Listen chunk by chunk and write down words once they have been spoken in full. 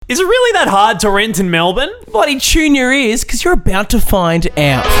Is it really that hard to rent in Melbourne? Bloody tune your ears, because you're about to find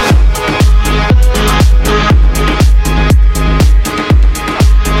out.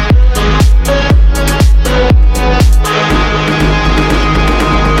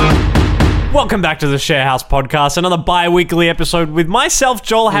 Welcome back to the Share House Podcast, another bi-weekly episode with myself,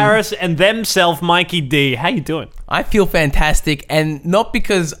 Joel Harris, and themself, Mikey D. How you doing? I feel fantastic, and not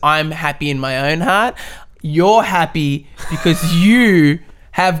because I'm happy in my own heart. You're happy because you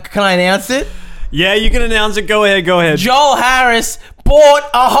have... Can I announce it? Yeah, you can announce it. Go ahead. Joel Harris bought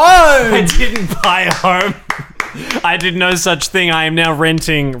a home! I didn't buy a home. I did no such thing. I am now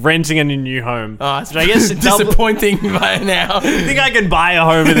renting a new home. Oh, it's I guess disappointing by now. You think I can buy a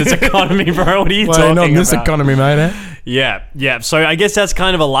home in this economy, bro? What are you talking about? Not in this economy, mate. Yeah. So I guess that's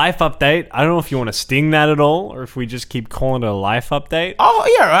kind of a life update. I don't know if you want to sting that at all, or if we just keep calling it a life update.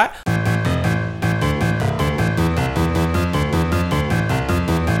 Oh, yeah, right.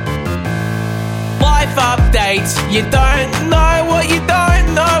 Life updates. You don't know what you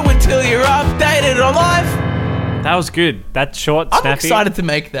don't know until you're updated on life. That was good. That's short, snappy. I'm excited to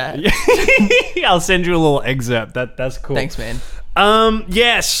make that. I'll send you a little excerpt. That's cool. Thanks, man.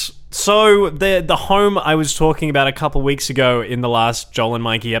 Yes. So the home I was talking about a couple weeks ago in the last Joel and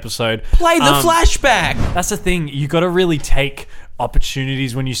Mikey episode. Play the flashback. That's the thing. You got to really take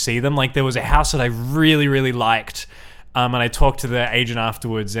opportunities when you see them. Like, there was a house that I really, really liked. And I talked to the agent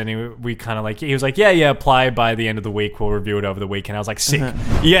afterwards, and he was like, yeah, apply by the end of the week. We'll review it over the weekend. I was like, sick.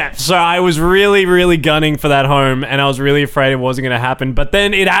 Yeah, so I was really, really gunning for that home, and I was really afraid it wasn't going to happen. But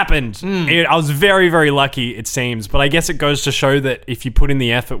then it happened. I was very, very lucky, it seems. But I guess it goes to show that if you put in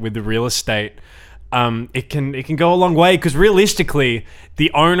the effort with the real estate, it can go a long way. Because realistically,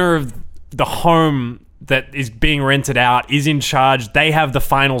 the owner of the home that is being rented out is in charge. They have the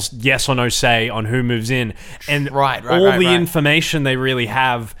final yes or no say on who moves in. And all the information they really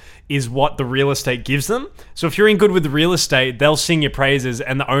have is what the real estate gives them. So if you're in good with the real estate, they'll sing your praises,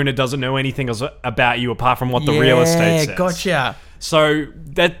 and the owner doesn't know anything else about you apart from what the real estate says. Yeah, gotcha. So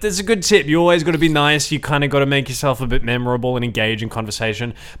that's a good tip. You always got to be nice. You kind of got to make yourself a bit memorable and engage in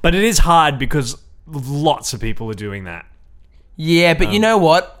conversation. But it is hard because lots of people are doing that. Yeah, but you know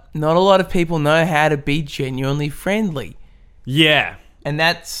what? Not a lot of people know how to be genuinely friendly. Yeah. And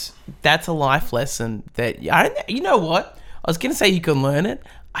that's a life lesson that... You know what? I was going to say you can learn it.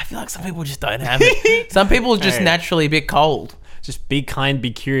 I feel like some people just don't have it. Some people are just naturally a bit cold. Just be kind,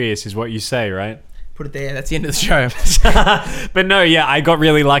 be curious is what you say, right? Put it there. That's the end of the show. But no, yeah, I got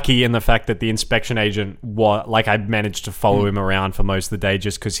really lucky in the fact that the inspection agent I managed to follow him around for most of the day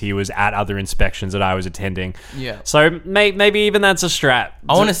just because he was at other inspections that I was attending. Yeah. So maybe even that's a strat.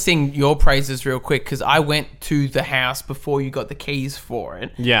 I want to sing your praises real quick because I went to the house before you got the keys for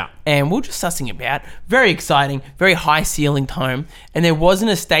it. Yeah. And we were just sussing about. Very exciting, very high ceilinged home. And there was an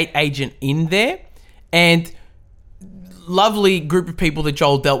estate agent in there. And... lovely group of people that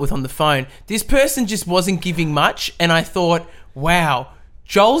Joel dealt with on the phone. This person just wasn't giving much, and I thought, wow,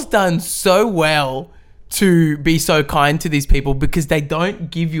 Joel's done so well to be so kind to these people because they don't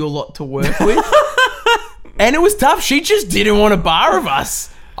give you a lot to work with. And it was tough. She just didn't want a bar of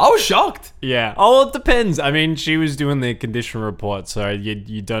us. I was shocked. Yeah. Oh, well, it depends. I mean, she was doing the condition report, so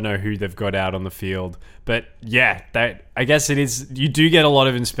you don't know who they've got out on the field. But yeah, I guess it is. You do get a lot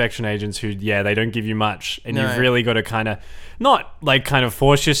of inspection agents who, they don't give you much, and you've really got to kind of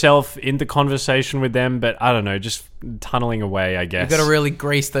force yourself into conversation with them. But I don't know, just tunneling away, I guess. You got to really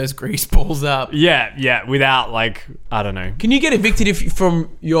grease those grease balls up. Yeah, without I don't know. Can you get evicted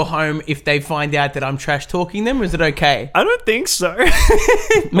from your home if they find out that I'm trash talking them? Or is it okay? I don't think so.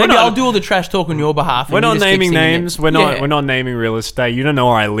 Maybe I'll do all the trash talk on your behalf. We're not naming names. We're not naming real estate. You don't know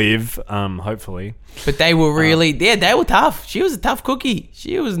where I live. Hopefully. But they were really, they were tough. She was a tough cookie.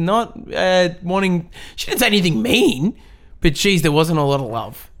 She was not wanting. She didn't say anything mean, but geez, there wasn't a lot of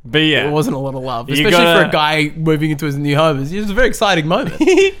love. But yeah, there wasn't a lot of love, especially for a guy moving into his new home. It was a very exciting moment.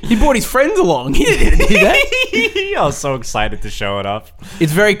 He brought his friends along. He didn't do that. I was so excited to show it off.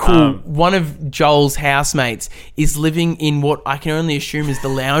 It's very cool. One of Joel's housemates is living in what I can only assume is the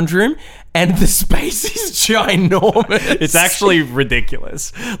lounge room, and the space is ginormous. It's actually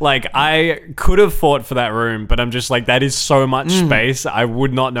ridiculous. Like, I could have fought for that room, but I'm just like, that is so much space. I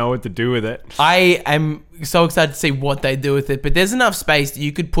would not know what to do with it. I am so excited to see what they do with it, but there's enough space that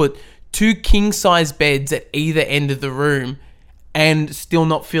you could put 2 king-size beds at either end of the room and still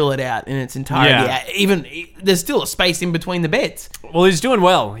not fill it out in its entirety. Yeah. Even there's still a space in between the beds. Well, he's doing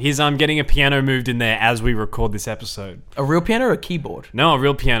well. He's getting a piano moved in there as we record this episode. A real piano or a keyboard? No, a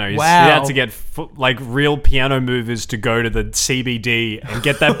real piano. He Wow. had to get real piano movers to go to the CBD and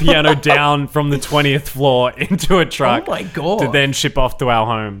get that piano down from the 20th floor into a truck. Oh my God. To then ship off to our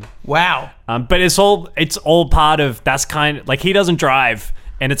home. Wow. But it's all part of, that's kind of like, he doesn't drive.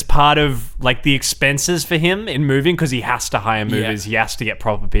 And it's part of like the expenses for him in moving because he has to hire movers. He has to get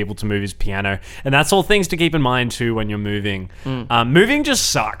proper people to move his piano. And that's all things to keep in mind too when you're moving. Moving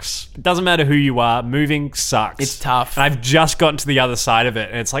just sucks. It doesn't matter who you are. Moving sucks. It's tough. And I've just gotten to the other side of it.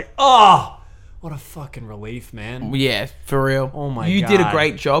 And it's like, oh, what a fucking relief, man. Yeah, for real. Oh my You God. did a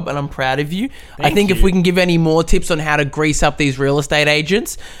great job and I'm proud of you. I think you. if we can give any more tips on how to grease up these real estate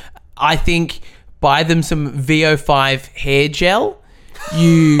agents, I think buy them some VO5 hair gel.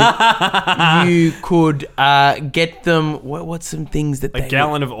 You could get them. What's some things that A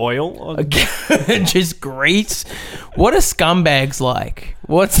gallon of oil? just grease. What are scumbags like?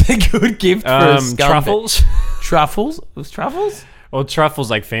 What's a good gift for a scumbag? Truffles? Truffles? Was truffles? Well, truffles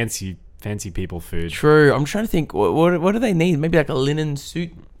like fancy people food. True. I'm trying to think. What do they need? Maybe like a linen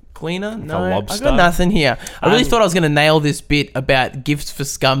suit cleaner? No, I lobster? got nothing here. I really thought I was going to nail this bit about gifts for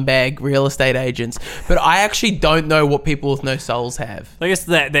scumbag real estate agents, but I actually don't know what people with no souls have. I guess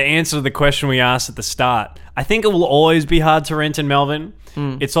the answer to the question we asked at the start, I think it will always be hard to rent in Melbourne.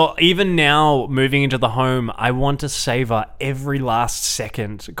 It's all, even now moving into the home, I want to savor every last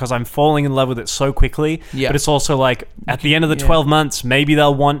second because I'm falling in love with it so quickly. Yeah. But it's also like at the end of the 12 months, maybe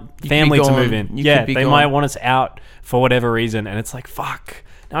they'll want family to move in. They might want us out for whatever reason. And it's like, fuck.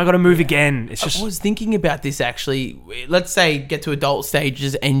 Now I got to move again. It's just. I was thinking about this actually. Let's say get to adult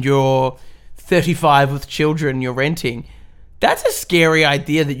stages and you're 35 with children, you're renting. That's a scary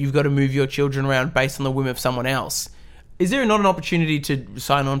idea that you've got to move your children around based on the whim of someone else. Is there not an opportunity to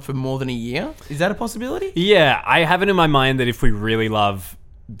sign on for more than a year? Is that a possibility? Yeah, I have it in my mind that if we really love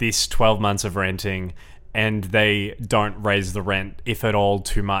this 12 months of renting and they don't raise the rent, if at all,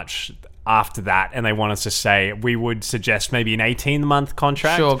 too much after that, and they want us to stay, we would suggest maybe an 18-month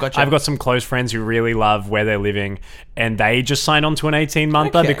contract. Sure, gotcha. I've got some close friends who really love where they're living, and they just sign on to an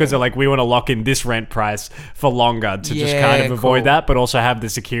 18-monther Okay. because they're like, we want to lock in this rent price for longer to just kind of avoid cool. that, but also have the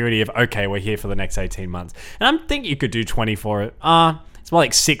security of, okay, we're here for the next 18 months. And I think you could do 20 for it. It's more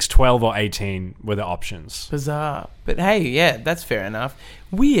like 6, 12, or 18 were the options. Bizarre. But hey, yeah, that's fair enough.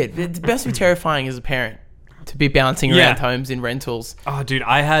 Weird. It must be terrifying as a parent to be bouncing around homes in rentals. Oh, dude,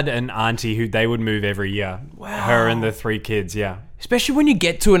 I had an auntie who they would move every year. Wow. Her and the 3 kids, yeah. Especially when you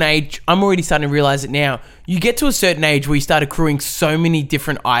get to an age, I'm already starting to realize it now, you get to a certain age where you start accruing so many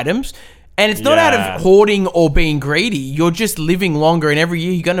different items, and it's not out of hoarding or being greedy. You're just living longer, and every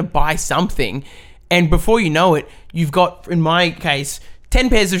year you're going to buy something, and before you know it, you've got, in my case, 10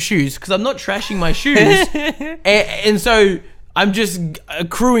 pairs of shoes, because I'm not trashing my shoes, and so I'm just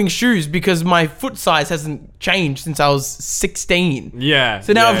accruing shoes because my foot size hasn't changed since I was 16. Yeah.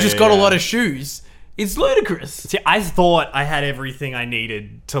 So now I've just got a lot of shoes. It's ludicrous. See, I thought I had everything I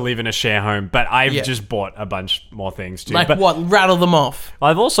needed to live in a share home, but I've just bought a bunch more things too. Like but what? Rattle them off.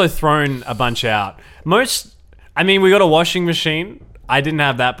 I've also thrown a bunch out. We got a washing machine. I didn't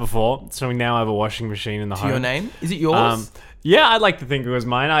have that before, so we now have a washing machine in the home. To your name? Is it yours? Yeah, I'd like to think it was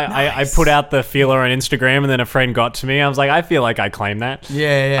mine. I put out the feeler on Instagram, and then a friend got to me. I was like, I feel like I claimed that.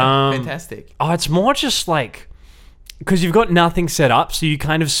 Yeah. Fantastic. Oh, it's more just like, because you've got nothing set up, so you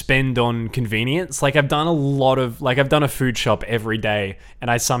kind of spend on convenience. Like I've done a food shop every day, and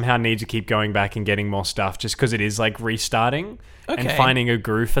I somehow need to keep going back and getting more stuff just because it is like restarting and finding a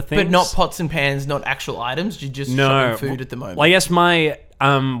groove for things. But not pots and pans, not actual items. You're just shopping food at the moment. Well, I guess my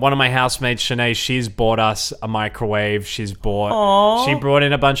one of my housemates, Shanae, she's bought us a microwave. She brought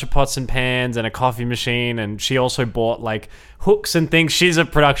in a bunch of pots and pans and a coffee machine, and she also bought like hooks and things. She's a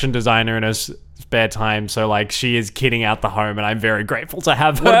production designer in her spare time, so like she is kitting out the home, and I'm very grateful to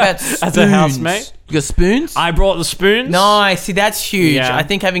have her as a housemate. You got spoons? I brought the spoons. Nice. See, that's huge. Yeah. I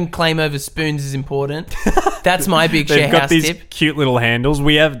think having claim over spoons is important. That's my big share They've got house these tip. cute little handles.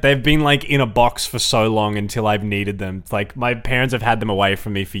 They've been like in a box for so long until I've needed them. Like my parents have had them away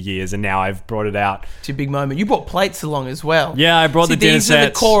from me for years, and now I've brought it out. It's a big moment. You brought plates along as well. Yeah, I brought the dinner these sets. are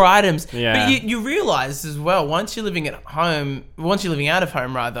the core items. Yeah. But you realize as well, once you're living out of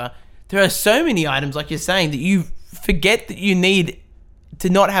home rather, there are so many items, like you're saying, that you forget that you need to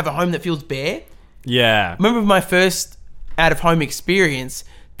not have a home that feels bare. Yeah. Remember my first out-of-home experience,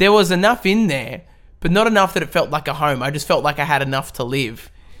 there was enough in there, but not enough that it felt like a home. I just felt like I had enough to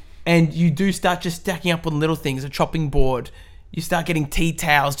live. And you do start just stacking up on little things, a chopping board, You start getting tea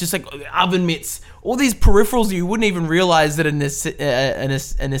towels, just like oven mitts, all these peripherals you wouldn't even realize that a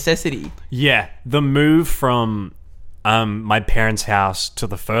necessity. Yeah, the move from my parents' house to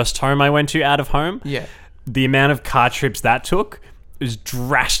the first home I went to out of home. Yeah. The amount of car trips that took is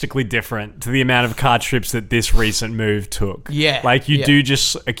drastically different to the amount of car trips that this recent move took. Yeah. Like you do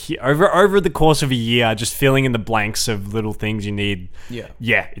just over the course of a year, just filling in the blanks of little things you need. Yeah.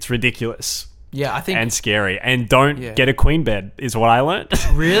 Yeah, it's ridiculous. Yeah, I think... And scary. And don't get a queen bed is what I learned.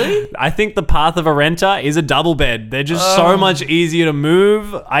 Really? I think the path of a renter is a double bed. They're just so much easier to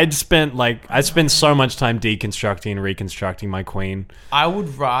move. I spent so much time deconstructing and reconstructing my queen. I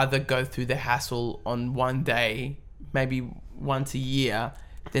would rather go through the hassle on one day, maybe once a year,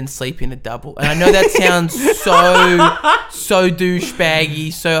 than sleep in a double. And I know that sounds so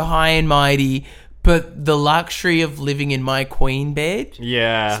douchebaggy, so high and mighty, but the luxury of living in my queen bed,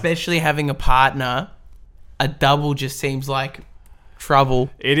 especially having a partner, a double just seems like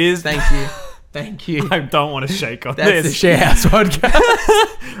trouble. It is. Thank you. I don't want to shake on That's this. the Share House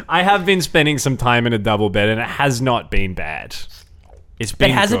podcast. I have been spending some time in a double bed and it has not been bad. It's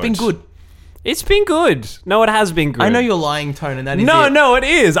been Has it been good? It's been good. No, it has been good. I know you're lying, Tone, and that is No, it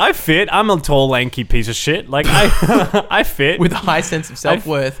is. I fit. I'm a tall, lanky piece of shit. Like, I fit. with a high sense of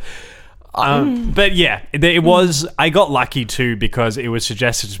self-worth. But yeah, it was. I got lucky too because it was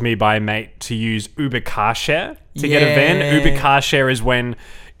suggested to me by a mate to use Uber car share to get a van. Uber car share is when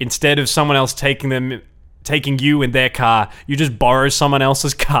instead of someone else taking you in their car, you just borrow someone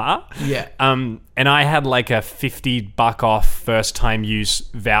else's car. Yeah. And I had like a $50 off first time use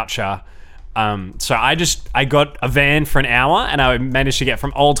voucher. So I got a van for an hour and I managed to get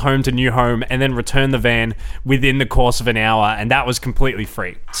from old home to new home and then return the van within the course of an hour, and that was completely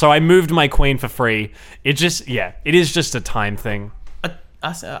free. So I moved my queen for free. It is just a time thing.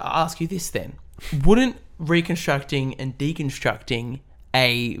 I'll ask you this then. Wouldn't reconstructing and deconstructing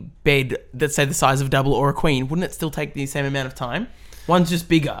a bed that's, say, the size of a double or a queen, wouldn't it still take the same amount of time? One's just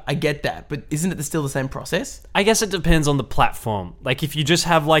bigger, I get that, but isn't it still the same process? I guess it depends on the platform. Like if you just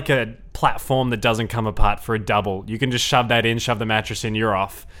have like a platform that doesn't come apart for a double, you can just shove that in, shove the mattress in, you're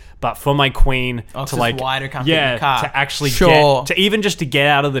off. But for my queen to like wider, can't fit in the car. To actually get to even just to get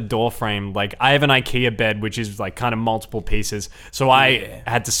out of the door frame, like I have an IKEA bed which is like kind of multiple pieces, so I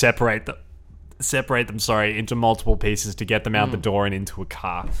had to separate them into multiple pieces to get them out the door and into a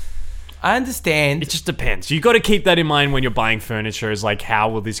car. I understand. It just depends. You got to keep that in mind when you're buying furniture. Is like, how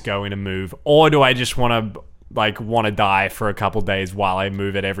will this go in a move, or do I just want to die for a couple days while I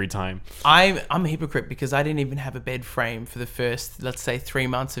move it every time? I'm a hypocrite because I didn't even have a bed frame for the first, let's say, 3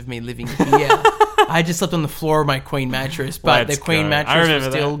 months of me living here. I just slept on the floor of my queen mattress, but the queen mattress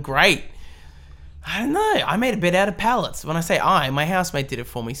was still great. I don't know. I made a bed out of pallets. When I say my housemate did it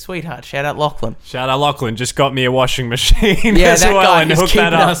for me. Sweetheart. Shout out Lachlan. Just got me a washing machine. Yeah, that guy is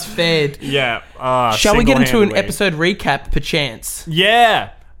keeping us fed. Yeah. Shall we get into an episode recap, perchance? Yeah,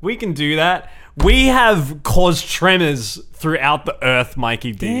 we can do that. We have caused tremors throughout the earth,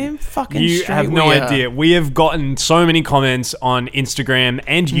 Mikey D. Damn fucking You have no idea. We have gotten so many comments on Instagram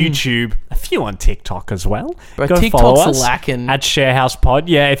and YouTube. A few on TikTok as well. But Go TikTok's follow us lacking. at ShareHousePod.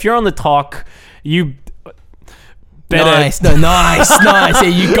 Yeah, if you're on the talk, you better... Nice. Yeah,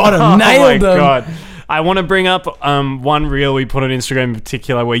 you got him. Nailed them. Oh my God. I want to bring up one reel we put on Instagram in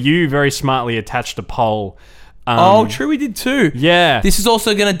particular where you very smartly attached a poll. True, we did too. Yeah. This is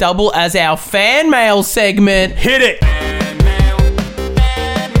also going to double as our fan mail segment. Hit it!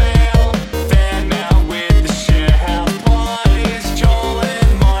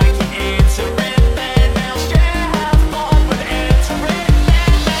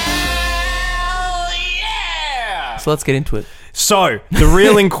 So let's get into it. So, the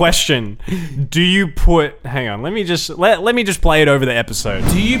reel in question, do you put... Hang on, let me just play it over the episode.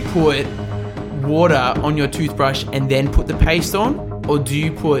 Do you put water on your toothbrush and then put the paste on? Or do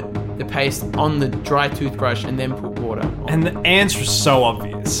you put the paste on the dry toothbrush and then put water on? And the answer is so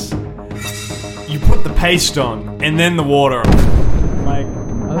obvious. You put the paste on and then the water on. Like,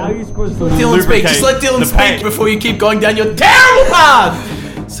 how are you supposed to Dylan speak. Just let Dylan speak before you keep going down your terrible path!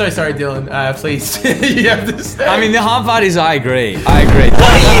 So sorry, Dylan. Please, you have to stay. I mean, the hard part is I agree.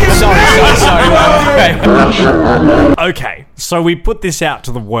 Sorry. Okay, so we put this out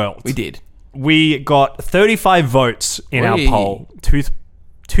to the world. We did. We got 35 votes in our Whee. poll.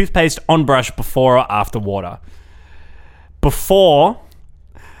 Toothpaste on brush before or after water. Before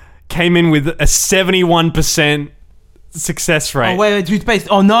came in with a 71% success rate. Oh, wait, toothpaste.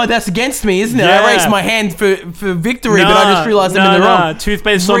 Oh, no, that's against me, isn't it? Yeah. I raised my hand for victory, but I just realized I'm in the wrong.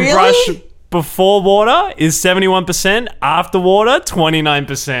 Toothpaste Really? on brush before water is 71%. After water,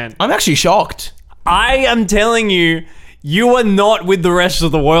 29%. I'm actually shocked. I am telling you, You are not with the rest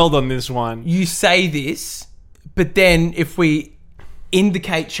of the world on this one. You say this, but then if we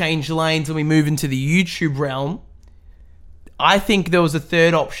indicate change lanes and we move into the YouTube realm, I think there was a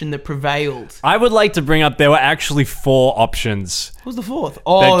third option that prevailed. I would like to bring up there were actually 4 options. What was the fourth?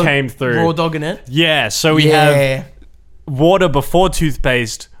 Oh, that came through. Raw dogging it. Yeah, so we have water before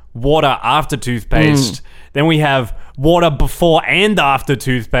toothpaste, water after toothpaste. Then we have water before and after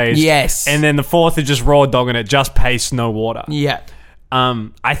toothpaste. Yes. And then the 4th is just raw dogging it, just paste, no water. Yeah.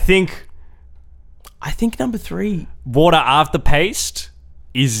 I think number 3. water after paste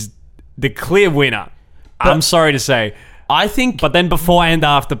is the clear winner. I'm sorry to say. I think... But then before and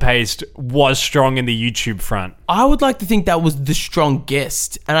after paste was strong in the YouTube front. I would like to think that was the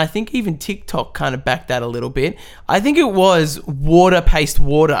strongest. And I think even TikTok kind of backed that a little bit. I think it was water, paste,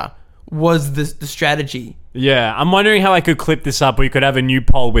 water was the strategy. Yeah, I'm wondering how I could clip this up. We could have a new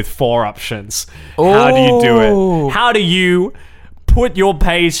poll with 4 options. How do you do it? How do you put your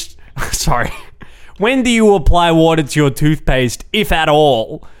paste... Sorry. When do you apply water to your toothpaste, if at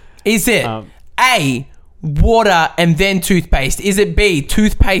all? Is it A, water and then toothpaste? Is it B,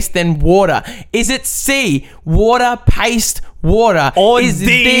 toothpaste then water? Is it C, water, paste, water? Or is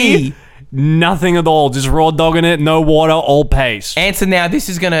D, nothing at all. Just raw dogging it, no water, all paste. Answer now. This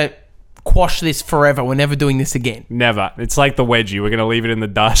is going to quash this forever. We're never doing this again. Never. It's like the wedgie. We're going to leave it in the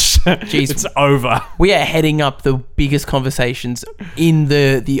dust. Jeez. It's over. We are heading up the biggest conversations in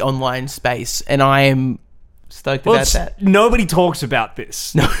the online space, and I am stoked about that. Nobody talks about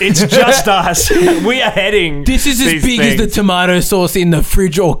this. No. It's just us. We are heading. This is as big as the tomato sauce in the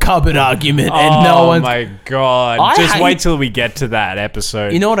fridge or cupboard argument, and no one's... Oh my God. Just wait till we get to that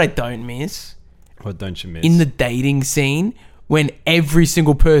episode. You know what I don't miss? What don't you miss? In the dating scene, when every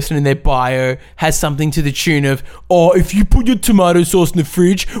single person in their bio has something to the tune of, oh, if you put your tomato sauce in the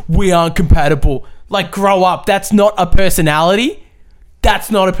fridge, we aren't compatible. Like, grow up. That's not a personality.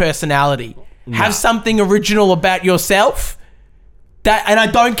 That's not a personality. No. Have something original about yourself. That, and I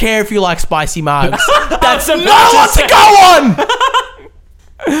don't care if you like spicy mugs. That's a lot to go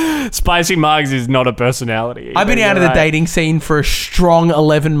on. Spicy mugs is not a personality. I've been out of the dating scene for a strong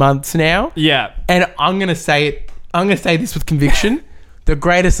 11 months now. Yeah. And I'm going to say it. I'm going to say this with conviction. The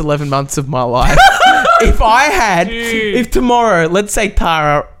greatest 11 months of my life. If tomorrow, let's say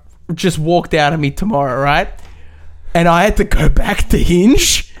Tara just walked out of me tomorrow, right? And I had to go back to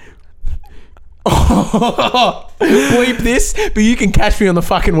Hinge. Bleep this, but you can catch me on the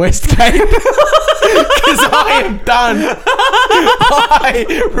fucking Westgate. Because I am done. I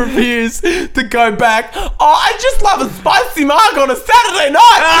refuse to go back. Oh, I just love a spicy mug on a Saturday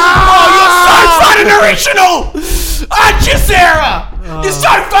night. Oh, you're so fun and original. Aren't you, Sarah? You're so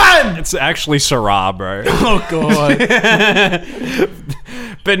fun. It's actually Sarah, bro. Oh, God.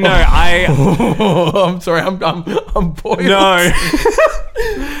 But no, I'm sorry. I'm boiled.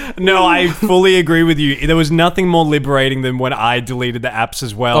 No, I fully agree with you. There was nothing more liberating than when I deleted the apps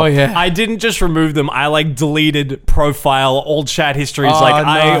as well. Oh, yeah. I didn't just remove them. I deleted profile, all chat histories.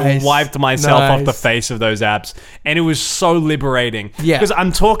 I wiped myself off the face of those apps. And it was so liberating. Yeah. Because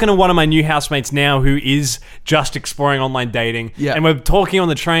I'm talking to one of my new housemates now who is just exploring online dating. Yeah. And we're talking on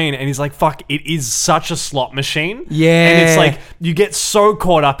the train and he's like, fuck, it is such a slot machine. Yeah. And it's like, you get so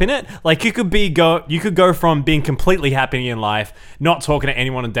caught up in it. Like you could go from being completely happy in life, not talking to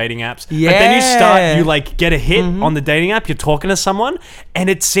anyone on dating apps. Yeah. But then you like get a hit on the dating app, you're talking to someone, and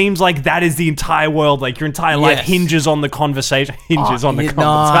it seems like that is the entire world. Like your entire life hinges on the conversation.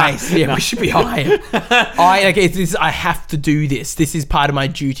 Nice. Yeah, we should be high. I have to do this. This is part of my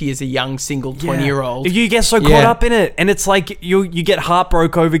duty as a young single 20-year-old. You get so caught up in it, and it's like you get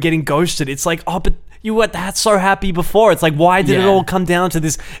heartbroken over getting ghosted. It's like, oh, but you were that so happy before. It's like, why did it all come down to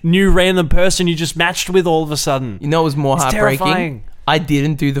this new random person you just matched with all of a sudden? You know what was more heartbreaking? Terrifying. I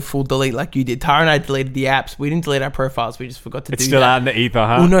didn't do the full delete like you did. Tara and I deleted the apps. We didn't delete our profiles. We just forgot to do that. It's still out in the ether,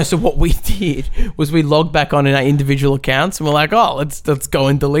 huh? Well, no. So what we did was we logged back on in our individual accounts and we're like, oh, let's go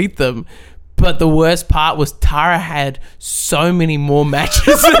and delete them. But the worst part was Tara had so many more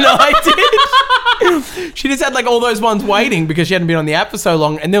matches than I did. She just had like all those ones waiting because she hadn't been on the app for so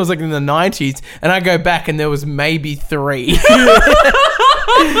long. And there was like in the 90s. And I go back and there was maybe 3.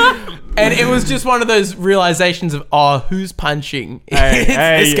 And it was just one of those realizations of, oh, who's punching?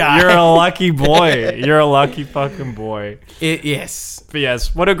 Hey, this guy. You're a lucky boy. You're a lucky fucking boy. Yes. But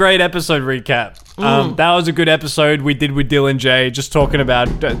yes, what a great episode recap. That was a good episode we did with Dylan J, just talking about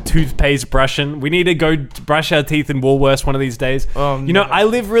toothpaste brushing. We need to go brush our teeth in Woolworths one of these days. I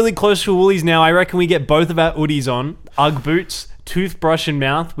live really close to Woolies now. I reckon we get both of our hoodies on, Ugg boots, toothbrush in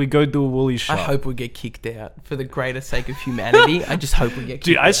mouth, we go do a Woolies shop. I hope we get kicked out for the greater sake of humanity. I just hope we get kicked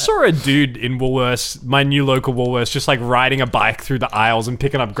Dude, out. I saw a dude in Woolworths, my new local Woolworths, just like riding a bike through the aisles and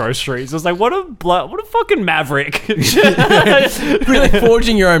picking up groceries. I was like, what a fucking maverick. Really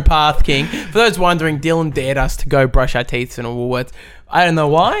forging your own path, King. For those wondering, Dylan dared us to go brush our teeth in a Woolworths. I don't know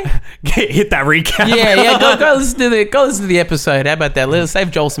why. Hit that recap. Yeah. Go listen to the episode. How about that? Let's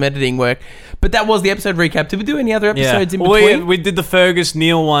save Joel some editing work. But that was the episode recap. Did we do any other episodes in between? We did the Fergus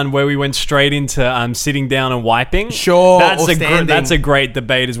Neil one where we went straight into sitting down and wiping. Sure, that's a great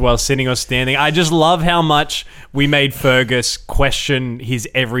debate as well, sitting or standing. I just love how much we made Fergus question his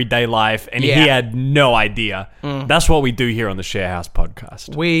everyday life, and he had no idea. That's what we do here on the Sharehouse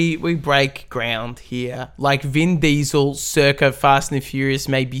podcast. We break ground here, like Vin Diesel circa Fast and the Furious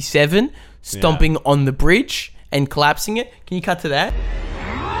maybe 7, stomping on the bridge and collapsing it. Can you cut to that?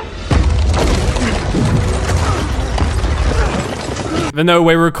 Even though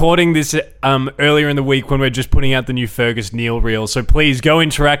we're recording this earlier in the week when we're just putting out the new Fergus Neil reel, so please go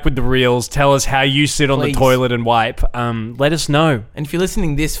interact with the reels. Tell us how you sit on the toilet and wipe. Let us know. And if you're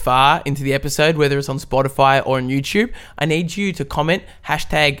listening this far into the episode, whether it's on Spotify or on YouTube, I need you to comment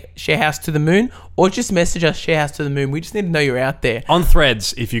 #ShareHouseToTheMoon or just message us #ShareHouseToTheMoon. We just need to know you're out there. On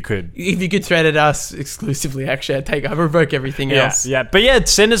Threads, if you could. If you could thread at us exclusively, actually, I revoke everything else. Yeah. But yeah,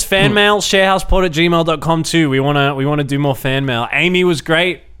 send us fan mail, sharehousepod@gmail.com too. We wanna do more fan mail. Amy was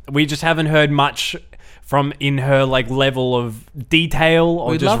great. We just haven't heard much from in her like level of detail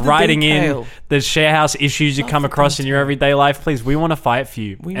or just writing in the Sharehouse issues you come across in your everyday life. Please, we want to fight for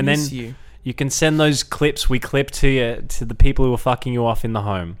you. We miss you. You can send those clips we clip to the people who are fucking you off in the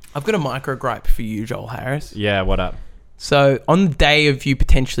home. I've got a micro gripe for you, Joel Harris. Yeah, what up? So on the day of you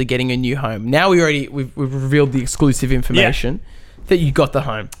potentially getting a new home, now we've revealed the exclusive information that you got the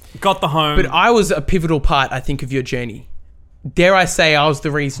home. Got the home. But I was a pivotal part, I think, of your journey. Dare I say I was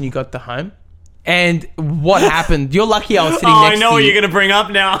the reason you got the home? And what happened? You're lucky I was sitting next to you. I know what you're going to bring up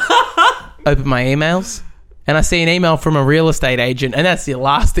now. Open my emails, and I see an email from a real estate agent, and that's the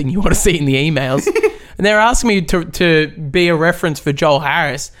last thing you want to see in the emails. And they're asking me to be a reference for Joel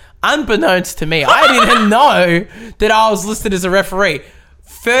Harris. Unbeknownst to me, I didn't even know that I was listed as a referee.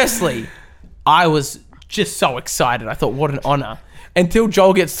 Firstly, I was just so excited. I thought, what an honor. Until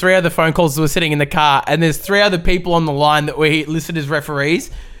Joel gets 3 other phone calls that were sitting in the car, and there's 3 other people on the line that were listed as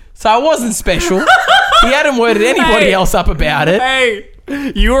referees. So I wasn't special. He hadn't worded anybody else up about it. Hey,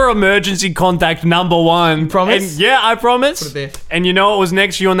 you were emergency contact number 1. Promise? And yeah, I promise. Put it there. And you know what was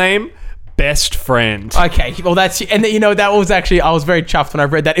next to your name? Best friend. Okay, well that was actually, I was very chuffed when I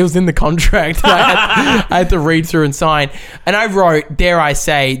read that. It was in the contract. I had to read through and sign. And I wrote, dare I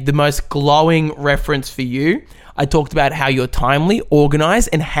say, the most glowing reference for you. I talked about how you're timely, organised,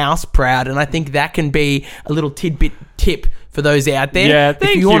 and house proud, and I think that can be a little tidbit tip for those out there. Yeah,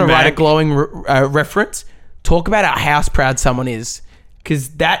 thank if you you, want to write a Mac. glowing reference, talk about how house proud someone is, because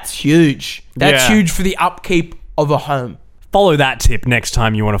that's huge. That's huge for the upkeep of a home. Follow that tip next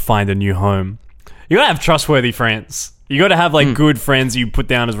time you want to find a new home. You got to have trustworthy friends. You got to have like good friends you put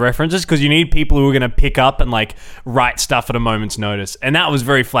down as references, because you need people who are going to pick up and like write stuff at a moment's notice. And that was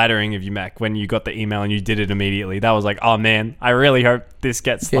very flattering of you, Mac, when you got the email and you did it immediately. That was like, oh man, I really hope this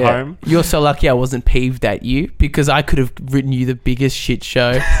gets the home. You're so lucky I wasn't peeved at you, because I could have written you the biggest shit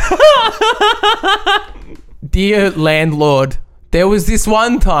show. Dear landlord, there was this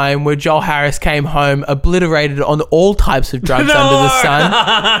one time where Joel Harris came home obliterated on all types of drugs under the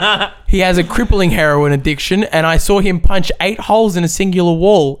sun. He has a crippling heroin addiction, and I saw him punch 8 holes in a singular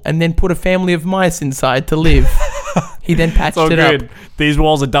wall and then put a family of mice inside to live. He then patched It's all it good. up. These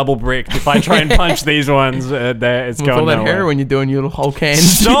walls are double bricked. If I try and punch these ones, it's With going all that nowhere. heroin you're doing, you little whole can.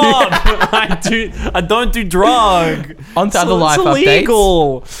 Stop! I don't do drug. On to other life it's updates.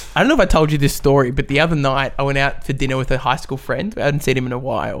 illegal. I don't know if I told you this story, but the other night I went out for dinner with a high school friend. I hadn't seen him in a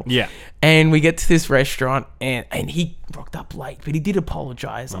while. Yeah. And we get to this restaurant, and he rocked up late, but he did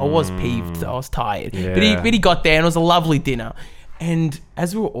apologise. I was peeved. I was tired. Yeah. But he got there, and it was a lovely dinner. And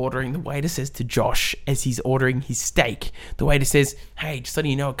as we were ordering, the waiter says to Josh, as he's ordering his steak, the waiter says, hey, just so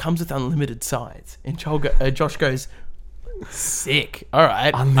you know, it comes with unlimited sides. And Josh goes, sick. All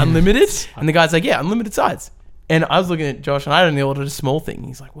right. Unlimited? And the guy's like, yeah, unlimited sides. And I was looking at Josh, and I only ordered a small thing.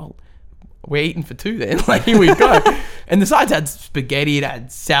 He's like, well, we're eating for 2 then. Like, here we go. And the sides had spaghetti, it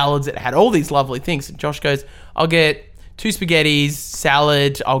had salads, it had all these lovely things. And Josh goes, I'll get 2 spaghettis,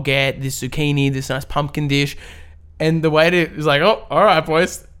 salad, I'll get this zucchini, this nice pumpkin dish. And the waiter was like, oh, all right,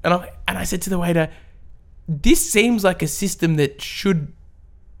 boys. And I said to the waiter, this seems like a system that should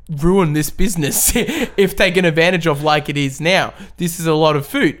ruin this business if taken advantage of like it is now. This is a lot of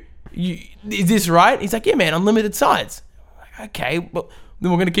food. Is this right? He's like, yeah, man, unlimited sides. okay, well,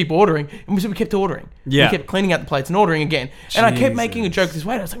 then we're going to keep ordering. And we kept ordering. Yeah. We kept cleaning out the plates and ordering again. And I kept making a joke this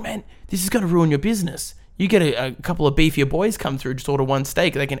way. I was like, man, this is going to ruin your business. You get a couple of beefier boys come through, just order one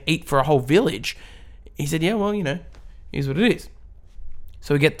steak. They can eat for a whole village. He said, yeah, well, here's what it is.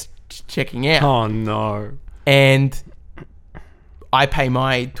 So we get checking out. Oh, no. And I pay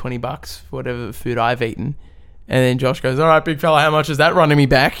my $20 for whatever food I've eaten. And then Josh goes, all right, big fella, how much is that running me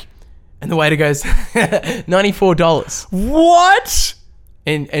back? And the waiter goes, $94. What?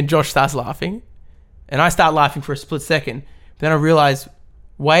 And Josh starts laughing. And I start laughing for a split second. Then I realize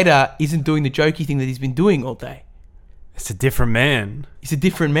waiter isn't doing the jokey thing that he's been doing all day. It's a different man. He's a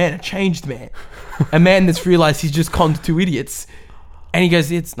different man, a changed man. A man that's realized he's just conned two idiots. And he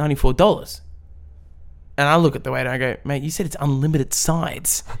goes, it's $94. And I look at the waiter and I go, mate, you said it's unlimited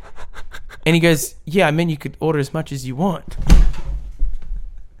sides. And he goes, yeah, I meant you could order as much as you want.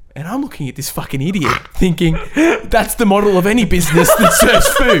 And I'm looking at this fucking idiot thinking, that's the model of any business that serves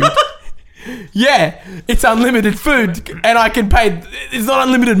food. Yeah, it's unlimited food and I can pay. It's not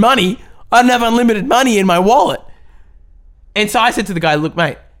unlimited money. I don't have unlimited money in my wallet. And so I said to the guy, look,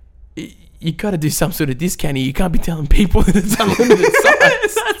 mate, you got to do some sort of discount here. You can't be telling people that it's unlimited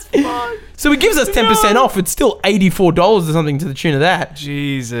size. That's fine. So he gives us 10% off. It's still $84 or something to the tune of that.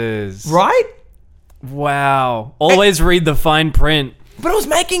 Jesus. Right? Wow. Always read the fine print. But I was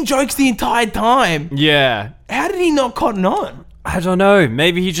making jokes the entire time. Yeah. How did he not cotton on? I don't know.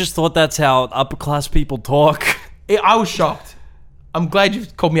 Maybe he just thought that's how upper class people talk. I was shocked. I'm glad you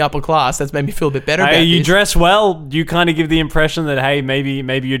called me upper class. That's made me feel a bit better about Hey, you this. dress well. You kind of give the impression that, hey,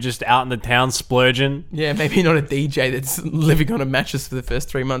 maybe you're just out in the town splurging. Yeah, maybe you're not a DJ that's living on a mattress for the first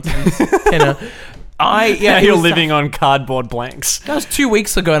 3 months of his tenure. You're living on cardboard blanks. That was 2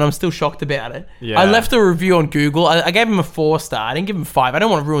 weeks ago and I'm still shocked about it. Yeah. I left a review on Google. I gave him a 4-star. I didn't give him 5. I don't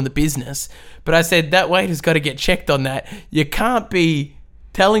want to ruin the business. But I said, that waiter's got to get checked on that. You can't be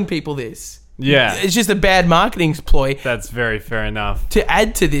telling people this. Yeah. It's just a bad marketing ploy. That's very fair enough. To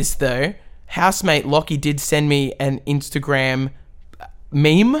add to this, though, housemate Lockie did send me an Instagram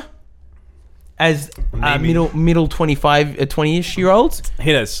meme as middle 25, 20-ish year olds.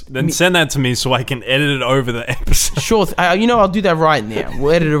 Hit us. Then send that to me so I can edit it over the episode. Sure. I'll do that right now.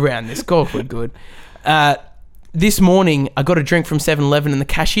 We'll edit around this. God, we're good. This morning, I got a drink from 7-Eleven and the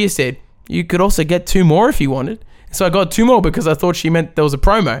cashier said, you could also get 2 more if you wanted. So I got 2 more because I thought she meant there was a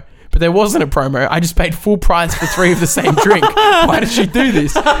promo. But there wasn't a promo. I just paid full price for 3 of the same drink. Why did she do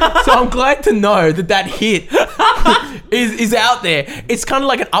this? So I'm glad to know that hit is out there. It's kind of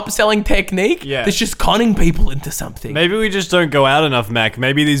like an upselling technique that's just conning people into something. Maybe we just don't go out enough, Mac.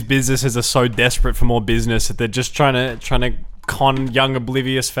 Maybe these businesses are so desperate for more business that they're just trying to con young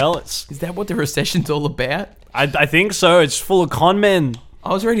oblivious fellas. Is that what the recession's all about? I think so. It's full of con men.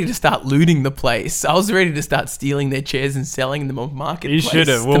 I was ready to start looting the place. I was ready to start stealing their chairs and selling them on marketplace. You should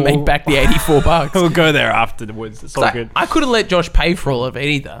have. To make back the $84. We'll go there afterwards. It's all good. I couldn't let Josh pay for all of it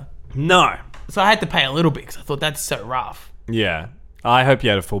either. No. So I had to pay a little bit because I thought that's so rough. Yeah. I hope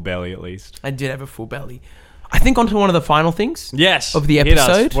you had a full belly at least. I did have a full belly. I think onto one of the final things. Yes. Of the Hit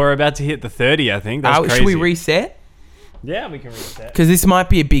episode. us. We're about to hit the 30, I think. That's crazy. Should we reset? Yeah, we can reset. Because this might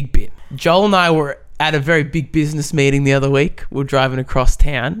be a big bit. Joel and I were at a very big business meeting the other week. We're driving across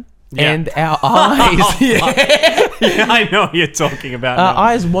town. Yeah. And our eyes... Yeah, I know what you're talking about. Our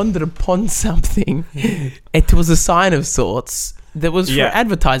eyes wandered upon something. It was a sign of sorts that was for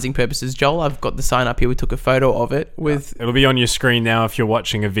advertising purposes. Joel, I've got the sign up here. We took a photo of it with... It'll be on your screen now if you're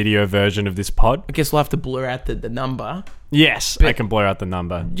watching a video version of this pod. I guess we'll have to blur out the number. Yes, I can blur out the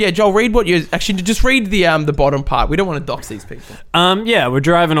number. Yeah, Joel, read what you... Actually, just read the bottom part. We don't want to dox these people. Yeah, we're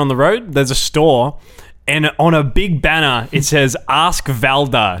driving on the road. There's a store... And on a big banner, it says, Ask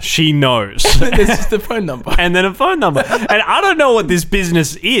Valda, she knows. There's just a phone number. And then a phone number. And I don't know what this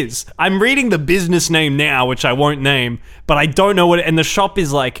business is. I'm reading the business name now, which I won't name, but I don't know what it... And the shop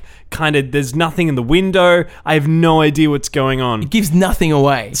is like, kind of, there's nothing in the window. I have no idea what's going on. It gives nothing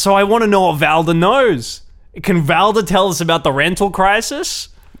away. So I want to know what Valda knows. Can Valda tell us about the rental crisis?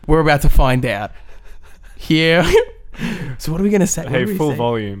 We're about to find out. Here... So what are we going to say? Hey, full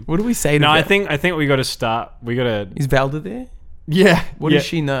volume. What do we say to No, Val? I think we got to start. We got to... Is Valda there? Yeah. What does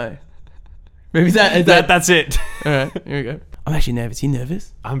she know? Maybe that... That's it. All right, here we go. I'm actually nervous. You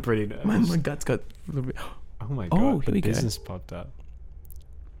nervous? I'm pretty nervous. My gut's got a little bit... Oh my God. Oh, here the we go. business popped up.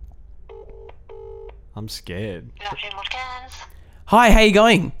 I'm scared. Good afternoon, Watkins. Hi, how you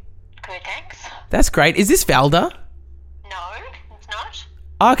going? Good, thanks. That's great. Is this Valda? No, it's not.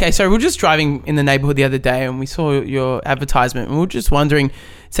 Okay, so we were just driving in the neighborhood the other day and we saw your advertisement and we were just wondering, it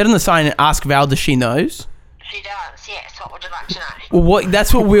said on the sign, Ask Valda, she knows. She does, yes. What would you like to know? Well,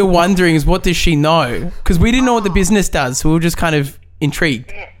 that's what we're wondering is what does she know? Because we didn't know what the business does, so we were just kind of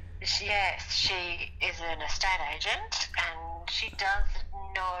intrigued. Yes, she is an estate agent and she does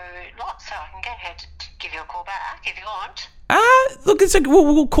know lots, so I can get her to give you a call back if you want. Look, it's like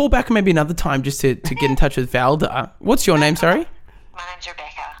we'll call back maybe another time just to get in touch with Valda. What's your name, sorry? My name's Rebecca.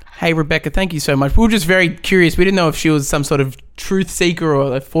 Hey, Rebecca, thank you so much. We were just very curious. We didn't know if she was some sort of truth seeker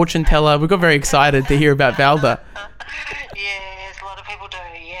or a fortune teller. We got very excited to hear about Valda. Yes, a lot of people do,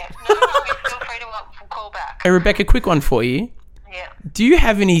 yeah. No worries, feel free to call back. Hey, Rebecca, quick one for you. Yeah. Do you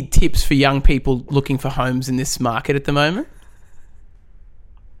have any tips for young people looking for homes in this market at the moment?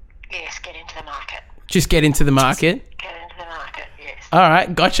 Yes, get into the market. Just get into the market. Get into the market, yes. All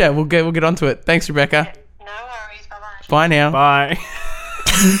right, gotcha. We'll get onto it. Thanks, Rebecca. No worries, bye-bye. Bye now. Bye.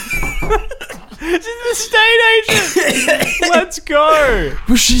 She's an estate agent. Let's go.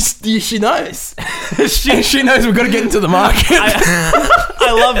 Well, she knows. she knows we've got to get into the market.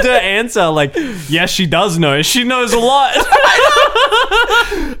 I loved her answer. Like, yes, she does know. She knows a lot.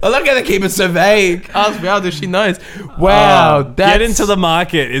 I like how they keep it so vague. Ask Valda, she knows. Wow, get into the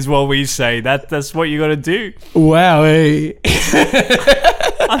market is what we say. That's what you got to do. Wow, hey.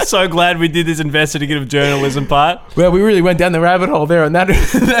 I'm so glad we did this investigative journalism part. Well, we really went down the rabbit hole there on that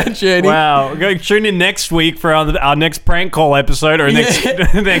journey. Wow. Go tune in next week for our next prank call episode, or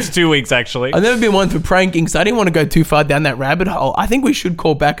next 2 weeks, actually. I've never been one for pranking, so I didn't want to go too far down that rabbit hole. I think we should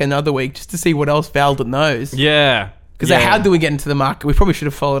call back another week just to see what else Valda knows. Yeah. Because how do we get into the market? We probably should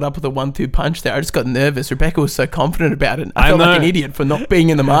have followed up with a 1-2 punch there. I just got nervous. Rebecca was so confident about it. I felt like an idiot for not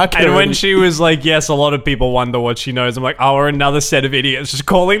being in the market. And already. when she was like, yes, a lot of people wonder what she knows, I'm like, oh, we're another set of idiots just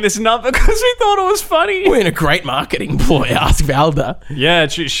calling this number because we thought it was funny. We're in a great marketing ploy. Ask Valda. Yeah,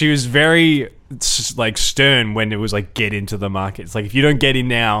 she was very like stern when it was like, get into the market. It's like, if you don't get in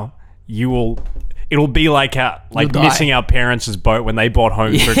now, it'll be like missing our parents' boat when they bought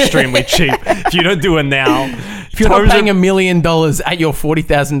homes for extremely cheap. If you don't do it now, if you're not paying $1 million at your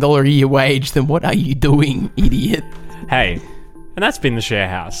 $40,000 a year wage, then what are you doing, idiot? Hey, and that's been the Share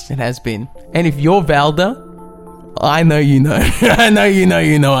House. It has been. And if you're Valda, I know you know. I know you know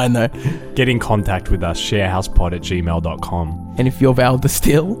you know I know. Get in contact with us, sharehousepod@gmail.com. And if you're Valda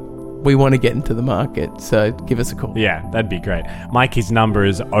still, we want to get into the market, so give us a call. Yeah, that'd be great. Mikey's number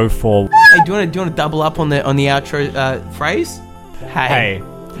is 04. Hey, do you want to double up on the outro phrase? Hey,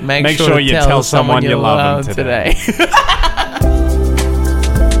 make sure you tell someone you love them today.